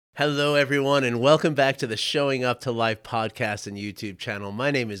Hello, everyone, and welcome back to the Showing Up to Life podcast and YouTube channel. My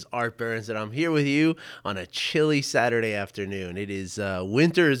name is Art Burns, and I'm here with you on a chilly Saturday afternoon. It is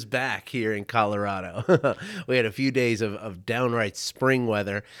winter is back here in Colorado. We had a few days of downright spring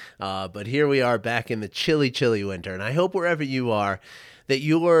weather, but here we are back in the chilly winter. And I hope wherever you are that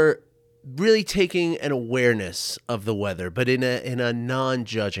you're really taking an awareness of the weather, but in a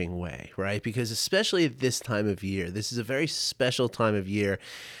non-judging way, right? Because especially at this time of year, this is a very special time of year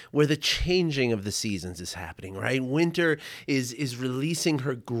where the changing of the seasons is happening, right? Winter is releasing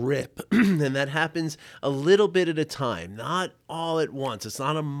her grip, and that happens a little bit at a time, not all at once. It's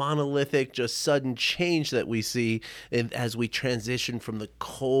not a monolithic, just sudden change that we see as we transition from the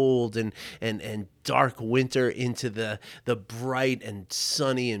cold and dark winter into the bright and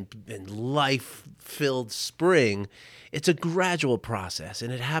sunny and life-filled spring. It's a gradual process,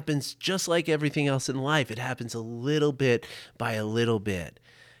 and it happens just like everything else in life. It happens a little bit by a little bit.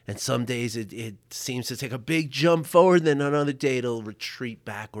 And some days it seems to take a big jump forward, then another day it'll retreat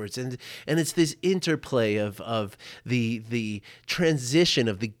backwards. And it's this interplay of the transition,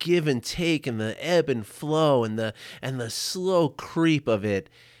 of the give and take and the ebb and flow and the slow creep of it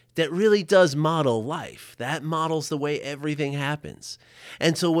that really does model life. That models the way everything happens.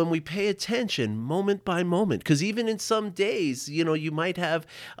 And so when we pay attention moment by moment, because even in some days, you might have,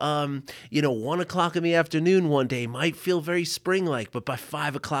 1 o'clock in the afternoon one day might feel very spring-like, but by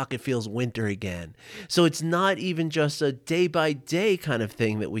 5 o'clock it feels winter again. So it's not even just a day-by-day kind of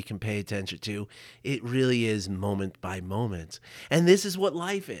thing that we can pay attention to. It really is moment by moment. And this is what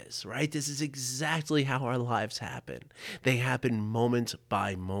life is, right? This is exactly how our lives happen. They happen moment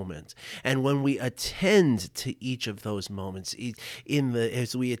by moment. And when we attend to each of those moments,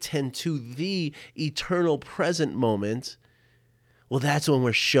 as we attend to the eternal present moment, well, that's when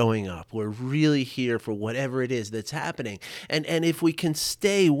we're showing up. We're really here for whatever it is that's happening. And if we can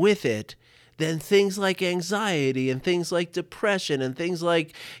stay with it, then things like anxiety and things like depression and things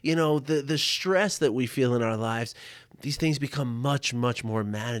like, the stress that we feel in our lives, these things become much, much more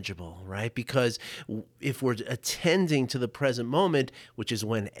manageable, right? Because if we're attending to the present moment, which is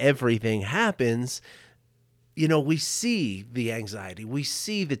when everything happens, we see the anxiety, we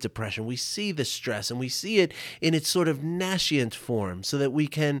see the depression, we see the stress, and we see it in its sort of nascent form so that we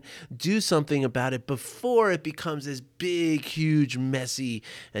can do something about it before it becomes this big, huge, messy,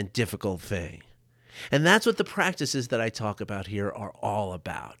 and difficult thing. And that's what the practices that I talk about here are all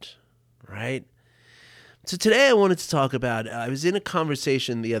about, right? So today I wanted to talk about, I was in a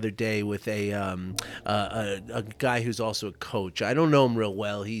conversation the other day with a guy who's also a coach. I don't know him real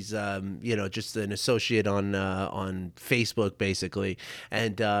well. He's, just an associate on Facebook, basically.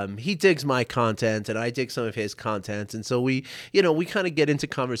 And he digs my content, and I dig some of his content. And so we kind of get into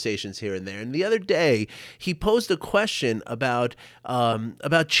conversations here and there. And the other day, he posed a question about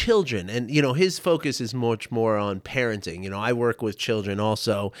children. And, his focus is much more on parenting. I work with children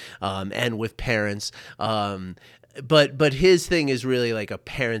also, and with parents. But his thing is really like a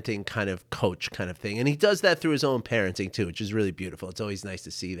parenting kind of coach kind of thing. And he does that through his own parenting too, which is really beautiful. It's always nice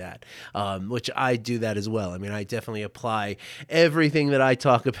to see that, which I do that as well. I mean, I definitely apply everything that I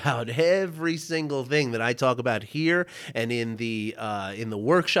talk about, every single thing that I talk about here and in the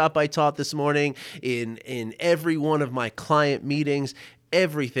workshop I taught this morning, in every one of my client meetings.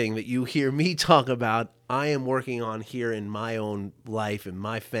 Everything that you hear me talk about, I am working on here in my own life, in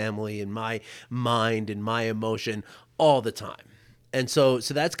my family, in my mind, in my emotion all the time. And so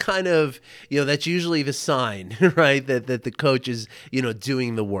that's kind of, that's usually the sign, right, that the coach is,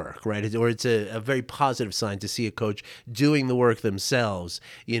 doing the work, right? Or it's a very positive sign to see a coach doing the work themselves,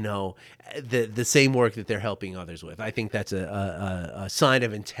 the same work that they're helping others with. I think that's a sign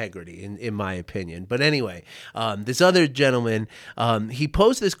of integrity, in my opinion. But anyway, this other gentleman, he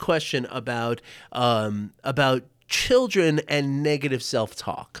posed this question about children and negative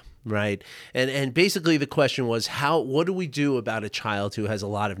self-talk. Right. And basically the question was, what do we do about a child who has a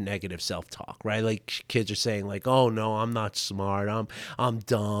lot of negative self-talk, right? Like kids are saying like, oh no, I'm not smart. I'm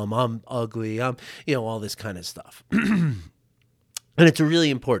dumb. I'm ugly. I'm, all this kind of stuff. And it's a really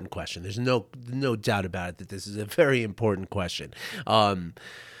important question. There's no doubt about it that this is a very important question.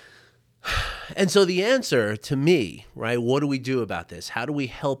 And so the answer to me, right, what do we do about this? How do we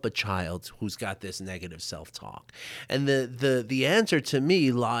help a child who's got this negative self-talk? And the answer to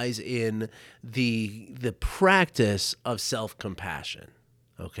me lies in the practice of self-compassion.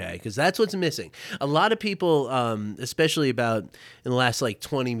 Okay, because that's what's missing. A lot of people, especially about in the last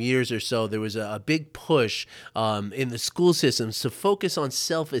 20 years or so, there was a big push in the school systems to focus on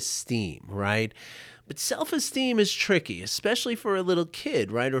self-esteem, right? But self-esteem is tricky, especially for a little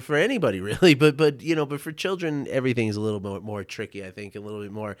kid, right? Or for anybody really. But for children, everything's a little bit more tricky, I think, a little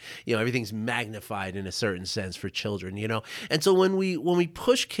bit more, everything's magnified in a certain sense for children. And so when we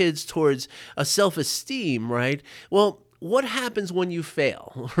push kids towards a self-esteem, right? Well, what happens when you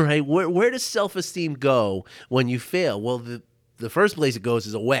fail, right? Where does self-esteem go when you fail? Well, the first place it goes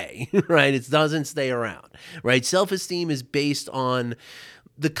is away, right? It doesn't stay around, right? Self-esteem is based on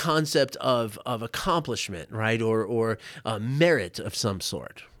the concept of accomplishment, right? Or merit of some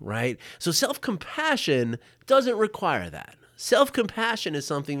sort, right? So self-compassion doesn't require that. Self-compassion is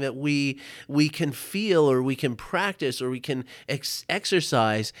something that we can feel or we can practice or we can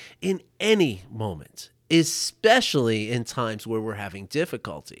exercise in any moment, especially in times where we're having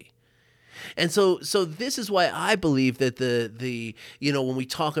difficulty. And so this is why I believe that when we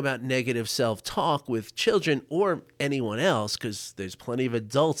talk about negative self-talk with children or anyone else, because there's plenty of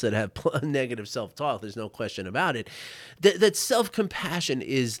adults that have negative self-talk, there's no question about it, that self-compassion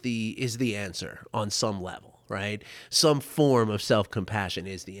is the answer on some level. Right? Some form of self-compassion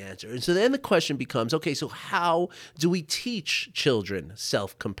is the answer. And so then the question becomes, okay, so how do we teach children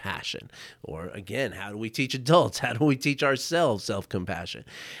self-compassion? Or again, how do we teach adults? How do we teach ourselves self-compassion?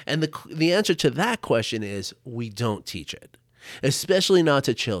 And the answer to that question is we don't teach it, especially not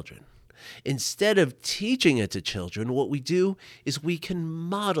to children. Instead of teaching it to children, what we do is we can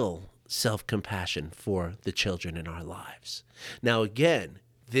model self-compassion for the children in our lives. Now, again,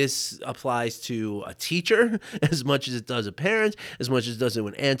 this applies to a teacher as much as it does a parent, as much as it does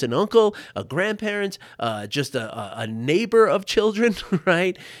an aunt and uncle, a grandparent, just a neighbor of children,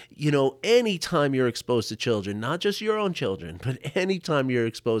 right? Anytime you're exposed to children, not just your own children, but anytime you're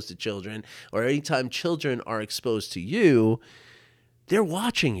exposed to children or anytime children are exposed to you, they're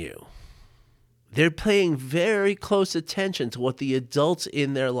watching you. They're paying very close attention to what the adults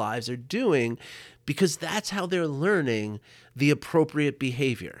in their lives are doing because that's how they're learning the appropriate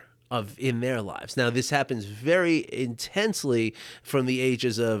behavior in their lives. Now, this happens very intensely from the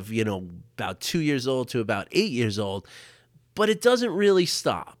ages of, about 2 years old to about 8 years old, but it doesn't really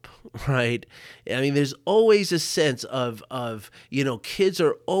stop, right? I mean, there's always a sense of kids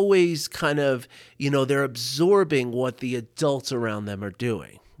are always kind of, they're absorbing what the adults around them are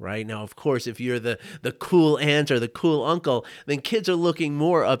doing. Right? Now, of course, if you're the cool aunt or the cool uncle, then kids are looking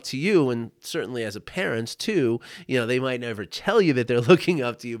more up to you, and certainly as a parent too, they might never tell you that they're looking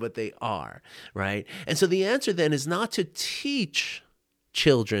up to you, but they are, right? And so the answer then is not to teach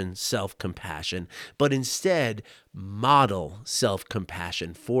children self-compassion, but instead model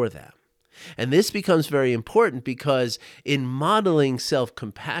self-compassion for them. And this becomes very important because in modeling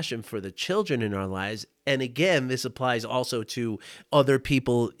self-compassion for the children in our lives, and again, this applies also to other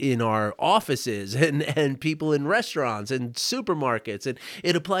people in our offices and people in restaurants and supermarkets, and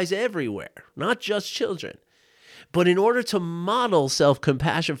it applies everywhere, not just children. But in order to model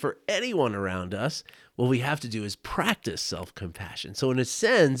self-compassion for anyone around us, what we have to do is practice self-compassion. So in a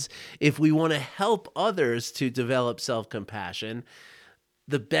sense, if we want to help others to develop self-compassion,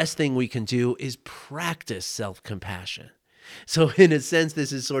 the best thing we can do is practice self-compassion. So in a sense,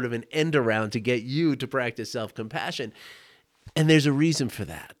 this is sort of an end around to get you to practice self-compassion. And there's a reason for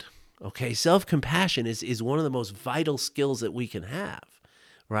that. Okay, self-compassion is one of the most vital skills that we can have.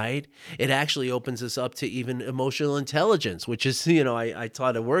 Right? It actually opens us up to even emotional intelligence, which is, I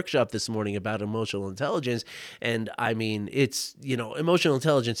taught a workshop this morning about emotional intelligence. And I mean, it's, emotional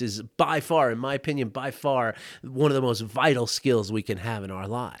intelligence is by far, in my opinion, one of the most vital skills we can have in our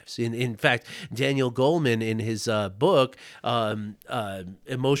lives. In fact, Daniel Goleman in his book,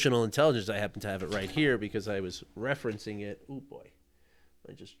 Emotional Intelligence, I happen to have it right here because I was referencing it. Oh boy.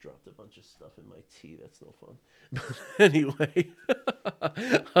 I just dropped a bunch of stuff in my tea. That's no fun. But anyway,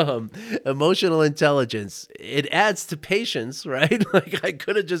 emotional intelligence, it adds to patience, right? Like I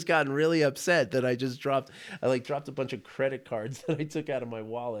could have just gotten really upset that I dropped a bunch of credit cards that I took out of my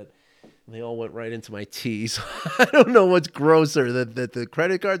wallet. And they all went right into my tea. So I don't know what's grosser, that the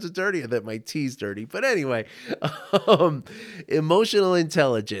credit cards are dirty or that my tea's dirty. But anyway, emotional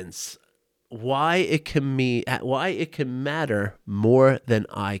intelligence. Why it can matter more than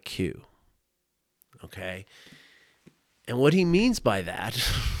IQ. Okay? And what he means by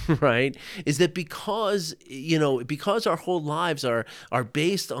that, right, is that because our whole lives are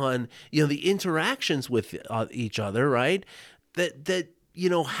based on, the interactions with each other, right? That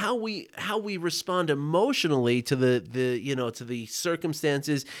how we respond emotionally to the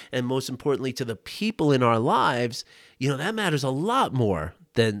circumstances and most importantly to the people in our lives, that matters a lot more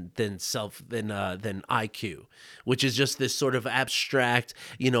than IQ, which is just this sort of abstract,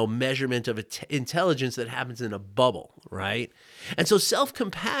 measurement of intelligence that happens in a bubble, right? And so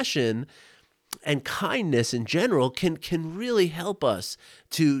self-compassion and kindness in general can really help us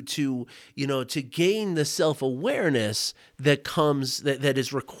to gain the self-awareness that comes that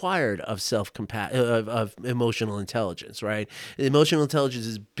is required of of emotional intelligence, right? Emotional intelligence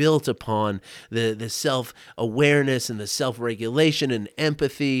is built upon the self-awareness and the self-regulation and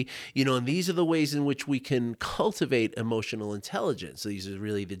empathy, and these are the ways in which we can cultivate emotional intelligence. So these are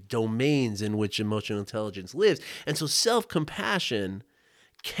really the domains in which emotional intelligence lives. And so self-compassion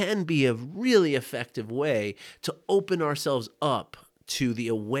can be a really effective way to open ourselves up to the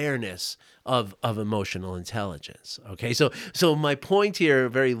awareness of emotional intelligence. Okay, so my point here, a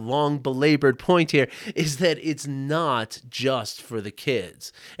very long belabored point here, is that it's not just for the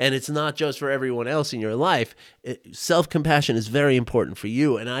kids, and it's not just for everyone else in your life. Self-compassion is very important for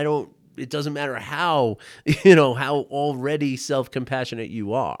you, and it doesn't matter how how already self-compassionate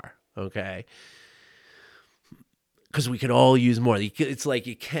you are. Okay, because we could all use more. It's like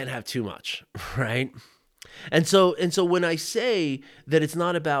you can't have too much, right? And so when I say that it's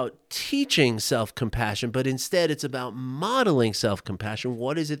not about teaching self-compassion, but instead it's about modeling self-compassion,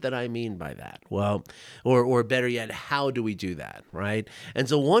 what is it that I mean by that? Well, or better yet, how do we do that, right? And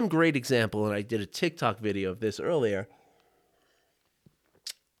so one great example, and I did a TikTok video of this earlier,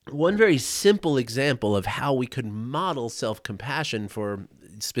 one very simple example of how we could model self-compassion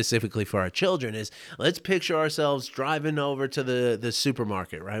specifically for our children is, let's picture ourselves driving over to the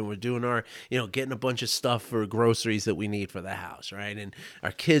supermarket, right? We're doing our, getting a bunch of stuff for groceries that we need for the house, right? And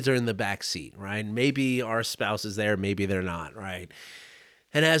our kids are in the back seat, right? Maybe our spouse is there, maybe they're not, right?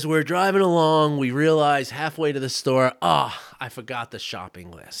 And as we're driving along, we realize halfway to the store, I forgot the shopping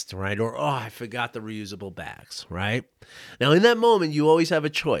list, right? Or, I forgot the reusable bags, right? Now, in that moment, you always have a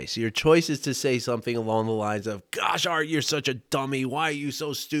choice. Your choice is to say something along the lines of, gosh, Art, you're such a dummy. Why are you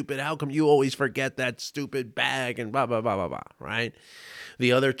so stupid? How come you always forget that stupid bag and blah, blah, blah, blah, blah, right?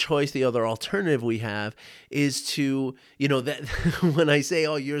 The other choice, the other alternative we have is to, that when I say,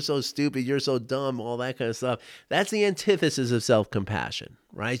 oh, you're so stupid, you're so dumb, all that kind of stuff, that's the antithesis of self-compassion,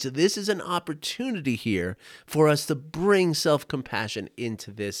 right? So this is an opportunity here for us to bring self-compassion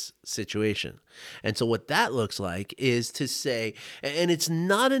into this situation. And so what that looks like is to say, and it's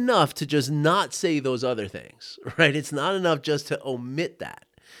not enough to just not say those other things, right? It's not enough just to omit that.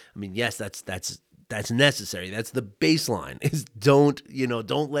 I mean, yes, that's necessary. That's the baseline, is don't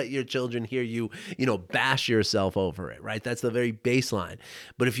let your children hear you, bash yourself over it, right? That's the very baseline.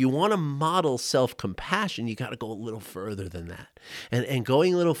 But if you want to model self-compassion, you got to go a little further than that. And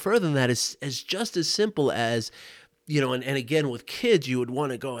going a little further than that is just as simple as, and again, with kids, you would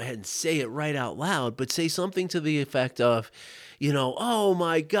want to go ahead and say it right out loud, but say something to the effect of, oh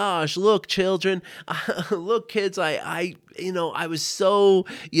my gosh, look, children, look, kids, I was so,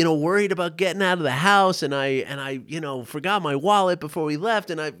 worried about getting out of the house, and I forgot my wallet before we left,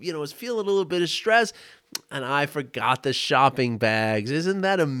 and I, was feeling a little bit of stress, and I forgot the shopping bags. Isn't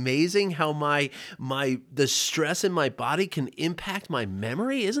that amazing how the stress in my body can impact my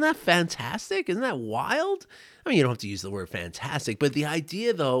memory? Isn't that fantastic? Isn't that wild? I mean, you don't have to use the word fantastic, but the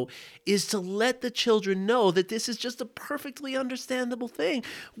idea, though, is to let the children know that this is just a perfectly understandable thing.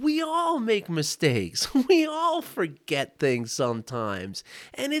 We all make mistakes. We all forget things sometimes,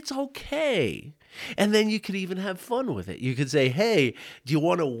 and it's okay. And then you could even have fun with it. You could say, hey, do you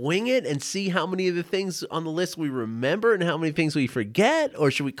want to wing it and see how many of the things on the list we remember and how many things we forget?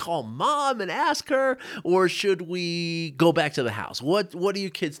 Or should we call mom and ask her? Or should we go back to the house? What do you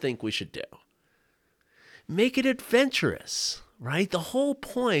kids think we should do? Make it adventurous, right? The whole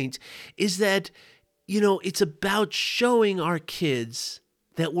point is that, it's about showing our kids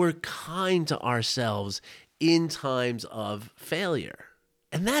that we're kind to ourselves in times of failure.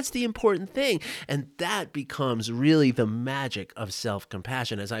 And that's the important thing. And that becomes really the magic of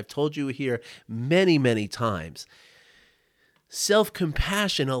self-compassion. As I've told you here many, many times,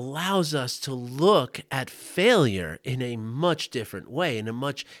 self-compassion allows us to look at failure in a much different way, in a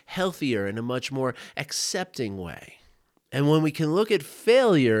much healthier and a much more accepting way. And when we can look at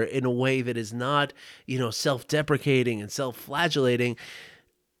failure in a way that is not, self-deprecating and self-flagellating,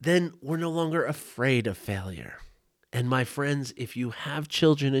 then we're no longer afraid of failure. And my friends, if you have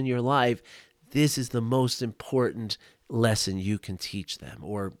children in your life, this is the most important lesson you can teach them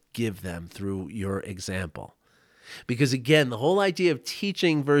or give them through your example. Because again, the whole idea of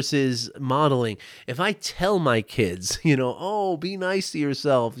teaching versus modeling, if I tell my kids, be nice to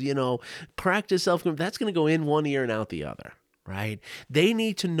yourself, practice self-compassion, that's going to go in one ear and out the other, right? They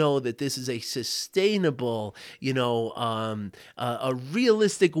need to know that this is a sustainable, a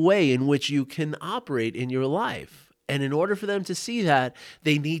realistic way in which you can operate in your life. And in order for them to see that,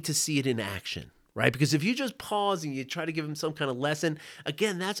 they need to see it in action. right? Because if you just pause and you try to give them some kind of lesson,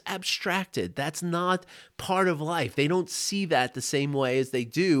 again, that's abstracted. That's not part of life. They don't see that the same way as they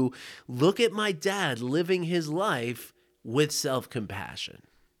do. Look at my dad living his life with self-compassion.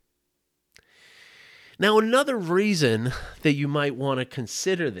 Now, another reason that you might want to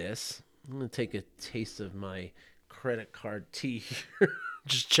consider this, I'm going to take a taste of my credit card tea here.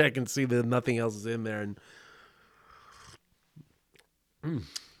 Just check and see that nothing else is in there. And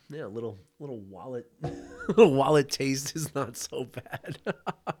yeah, a little wallet, little wallet taste is not so bad.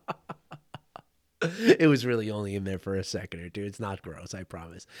 It was really only in there for a second or two. It's not gross, I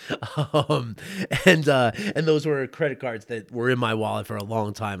promise. And those were credit cards that were in my wallet for a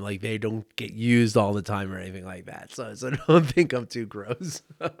long time. Like they don't get used all the time or anything like that. So don't think I'm too gross.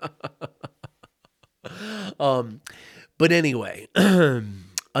 But anyway,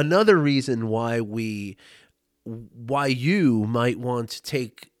 another reason why you might want to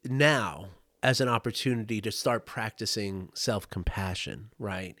take now as an opportunity to start practicing self-compassion,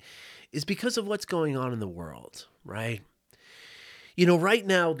 right, is because of what's going on in the world, right? You know, right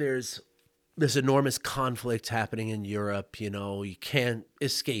now there's this enormous conflict happening in Europe. You know, you can't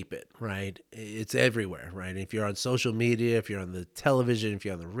escape it, right? It's everywhere, right? If you're on social media, if you're on the television, if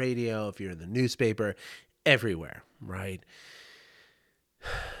you're on the radio, if you're in the newspaper, everywhere, right?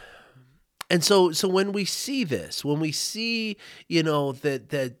 And so when we see this, when we see, you know,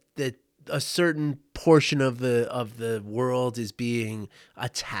 that a certain portion of the world is being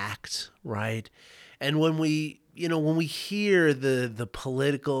attacked, right? And when we hear the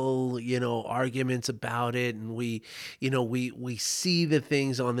political, you know, arguments about it, and we see the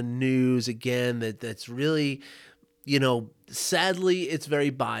things on the news again that's really, you know, sadly, it's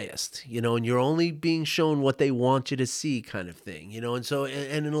very biased, you know, and you're only being shown what they want you to see, kind of thing, you know. And so,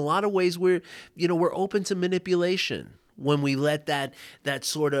 and in a lot of ways, we're open to manipulation when we let that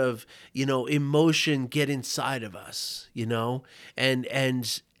sort of, you know, emotion get inside of us, you know, and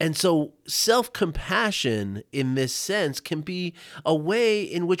so self-compassion in this sense can be a way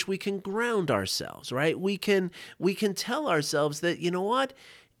in which we can ground ourselves, right? We can tell ourselves that, you know what?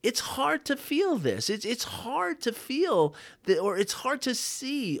 It's hard to feel this. It's hard to feel that, or it's hard to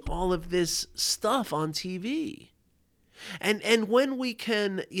see all of this stuff on TV. And when we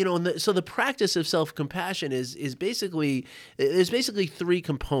can, you know, so the practice of self-compassion is basically, there's basically three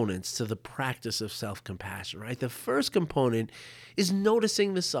components to the practice of self-compassion, right? The first component is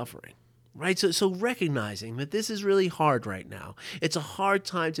noticing the suffering, right? So recognizing that this is really hard right now. It's a hard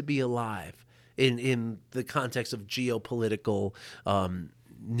time to be alive in the context of geopolitical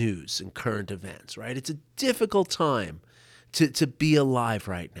news and current events, right? It's a difficult time to be alive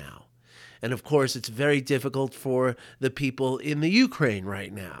right now. And of course, it's very difficult for the people in the Ukraine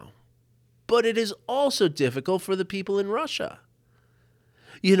right now. But it is also difficult for the people in Russia.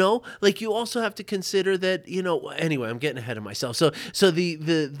 You know, like you also have to consider that, you know, anyway, I'm getting ahead of myself. So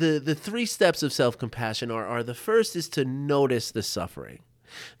the three steps of self-compassion are the first is to notice the suffering.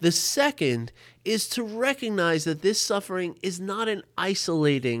 The second is to recognize that this suffering is not an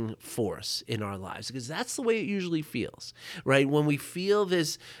isolating force in our lives, because that's the way it usually feels, right? When we feel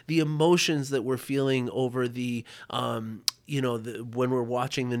the emotions that we're feeling over when we're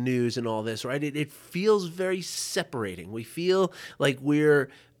watching the news and all this, right? It feels very separating. We feel like we're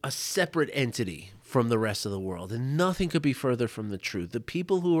a separate entity from the rest of the world, and nothing could be further from the truth. The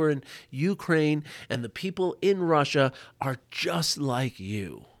people who are in Ukraine and the people in Russia are just like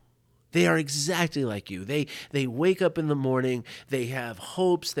you. They are exactly like you. They wake up in the morning, they have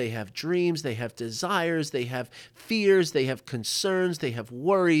hopes, they have dreams, they have desires, they have fears, they have concerns, they have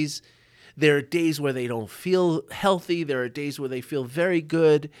worries. There are days where they don't feel healthy. There are days where they feel very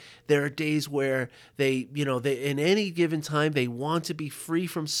good. There are days where they in any given time, they want to be free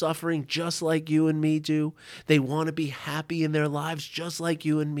from suffering just like you and me do. They want to be happy in their lives just like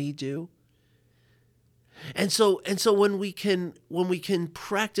you and me do. And so when we can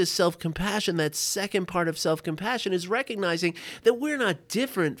practice self-compassion, that second part of self-compassion is recognizing that we're not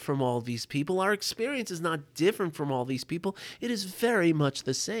different from all these people. Our experience is not different from all these people. It is very much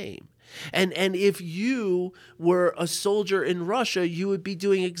the same. And if you were a soldier in Russia, you would be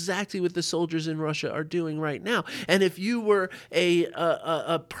doing exactly what the soldiers in Russia are doing right now. And if you were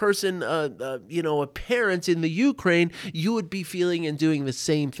a person, a parent in the Ukraine, you would be feeling and doing the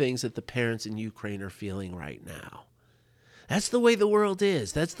same things that the parents in Ukraine are feeling right now. That's the way the world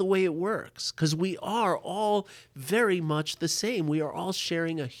is. That's the way it works, because we are all very much the same. We are all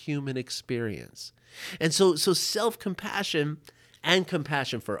sharing a human experience. And so self-compassion and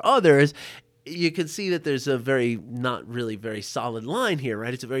compassion for others, you can see that there's a not really very solid line here,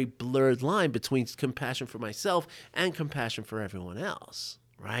 right? It's a very blurred line between compassion for myself and compassion for everyone else,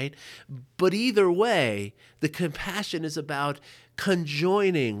 right? But either way, the compassion is about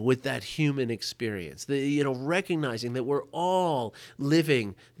conjoining with that human experience, recognizing that we're all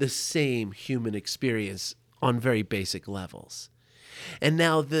living the same human experience on very basic levels. And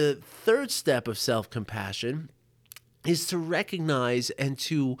now the third step of self-compassion is to recognize and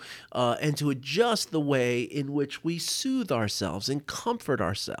to adjust the way in which we soothe ourselves and comfort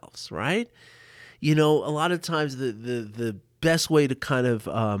ourselves, right? A lot of times the best way to kind of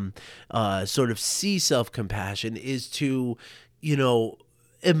sort of see self-compassion is to,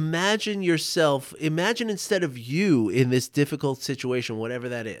 imagine instead of you in this difficult situation, whatever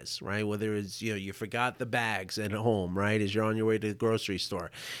that is, right? Whether it's, you forgot the bags at home, right? As you're on your way to the grocery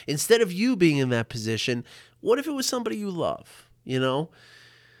store. Instead of you being in that position, what if it was somebody you love,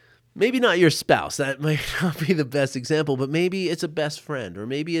 Maybe not your spouse. That might not be the best example, but maybe it's a best friend, or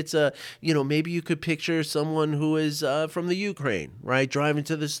maybe it's maybe you could picture someone who is from the Ukraine, right? Driving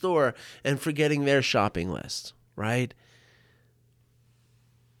to the store and forgetting their shopping list, right?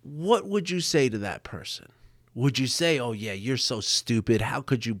 What would you say to that person? Would you say, oh yeah, you're so stupid. How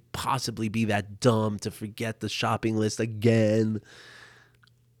could you possibly be that dumb to forget the shopping list again?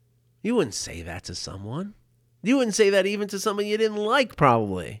 You wouldn't say that to someone. You wouldn't say that even to someone you didn't like,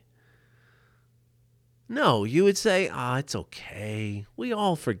 probably. No, you would say, it's okay. We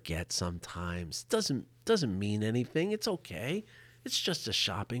all forget sometimes. Doesn't mean anything. It's okay. It's just a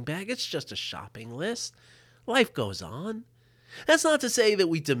shopping bag. It's just a shopping list. Life goes on. That's not to say that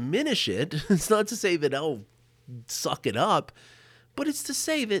we diminish it. It's not to say that, suck it up. But it's to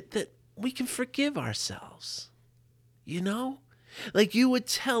say that we can forgive ourselves. Like you would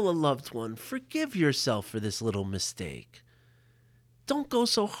tell a loved one, forgive yourself for this little mistake. Don't go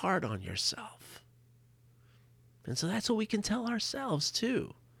so hard on yourself. And so that's what we can tell ourselves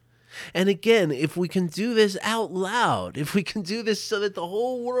too. And again, if we can do this out loud, if we can do this so that the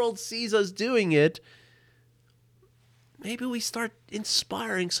whole world sees us doing it, maybe we start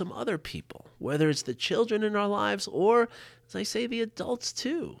inspiring some other people, whether it's the children in our lives or, as I say, the adults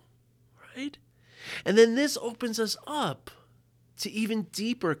too, right? And then this opens us up to even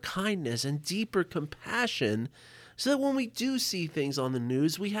deeper kindness and deeper compassion, so that when we do see things on the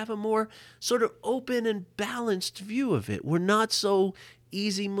news, we have a more sort of open and balanced view of it. We're not so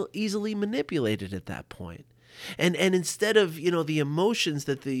easily manipulated at that point. And instead of, the emotions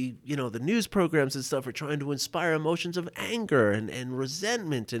that the news programs and stuff are trying to inspire, emotions of anger and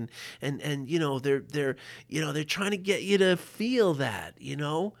resentment and they're trying to get you to feel that,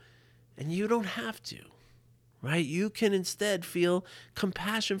 and you don't have to, right? You can instead feel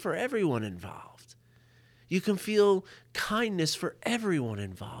compassion for everyone involved. You can feel kindness for everyone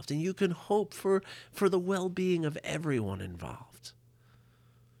involved, and you can hope for the well-being of everyone involved.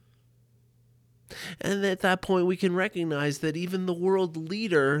 And at that point, we can recognize that even the world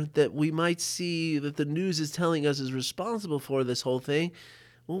leader that we might see that the news is telling us is responsible for this whole thing,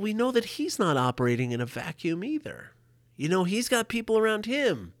 well, we know that he's not operating in a vacuum either. He's got people around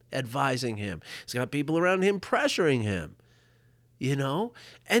him advising him. He's got people around him pressuring him.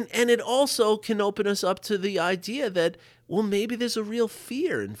 And it also can open us up to the idea that, well, maybe there's a real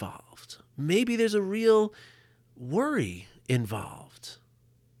fear involved. Maybe there's a real worry involved.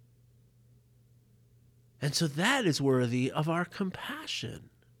 And so that is worthy of our compassion,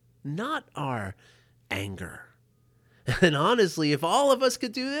 not our anger. And honestly, if all of us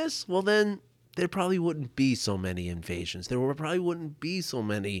could do this, well, then there probably wouldn't be so many invasions. There probably wouldn't be so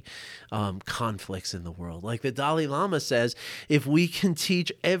many conflicts in the world. Like the Dalai Lama says, if we can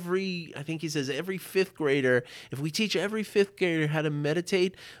teach every fifth grader, if we teach every fifth grader how to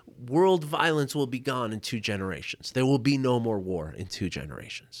meditate, world violence will be gone in 2 generations. There will be no more war in 2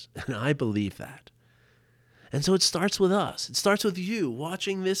 generations. And I believe that. And so it starts with us. It starts with you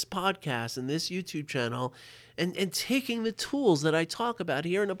watching this podcast and this YouTube channel and taking the tools that I talk about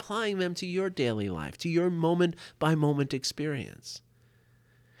here and applying them to your daily life, to your moment-by-moment experience.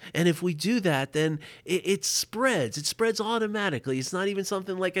 And if we do that, then it spreads. It spreads automatically. It's not even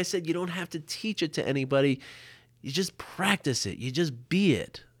something, like I said, you don't have to teach it to anybody. You just practice it. You just be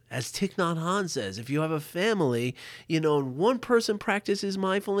it. As Thich Nhat Hanh says, if you have a family, and one person practices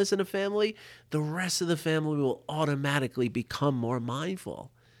mindfulness in a family, the rest of the family will automatically become more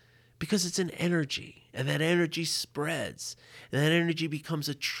mindful, because it's an energy, and that energy spreads, and that energy becomes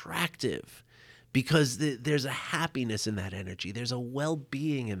attractive, because there's a happiness in that energy. There's a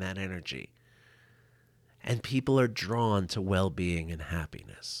well-being in that energy, and people are drawn to well-being and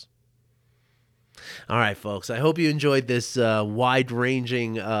happiness. All right, folks, I hope you enjoyed this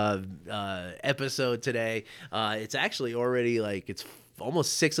wide-ranging episode today. It's actually already it's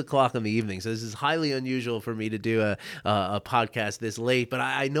almost 6 o'clock in the evening. So this is highly unusual for me to do a podcast this late. But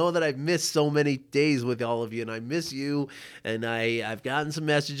I know that I've missed so many days with all of you, and I miss you. And I've gotten some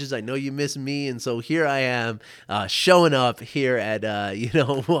messages. I know you miss me, and so here I am showing up here at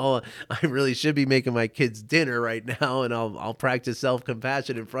well, I really should be making my kids dinner right now, and I'll practice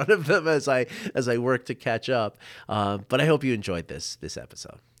self-compassion in front of them as I work to catch up. But I hope you enjoyed this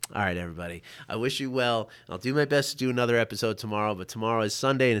episode. All right, everybody. I wish you well. I'll do my best to do another episode tomorrow, but tomorrow is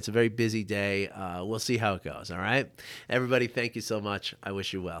Sunday and it's a very busy day. We'll see how it goes. All right, everybody. Thank you so much. I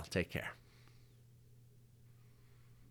wish you well. Take care.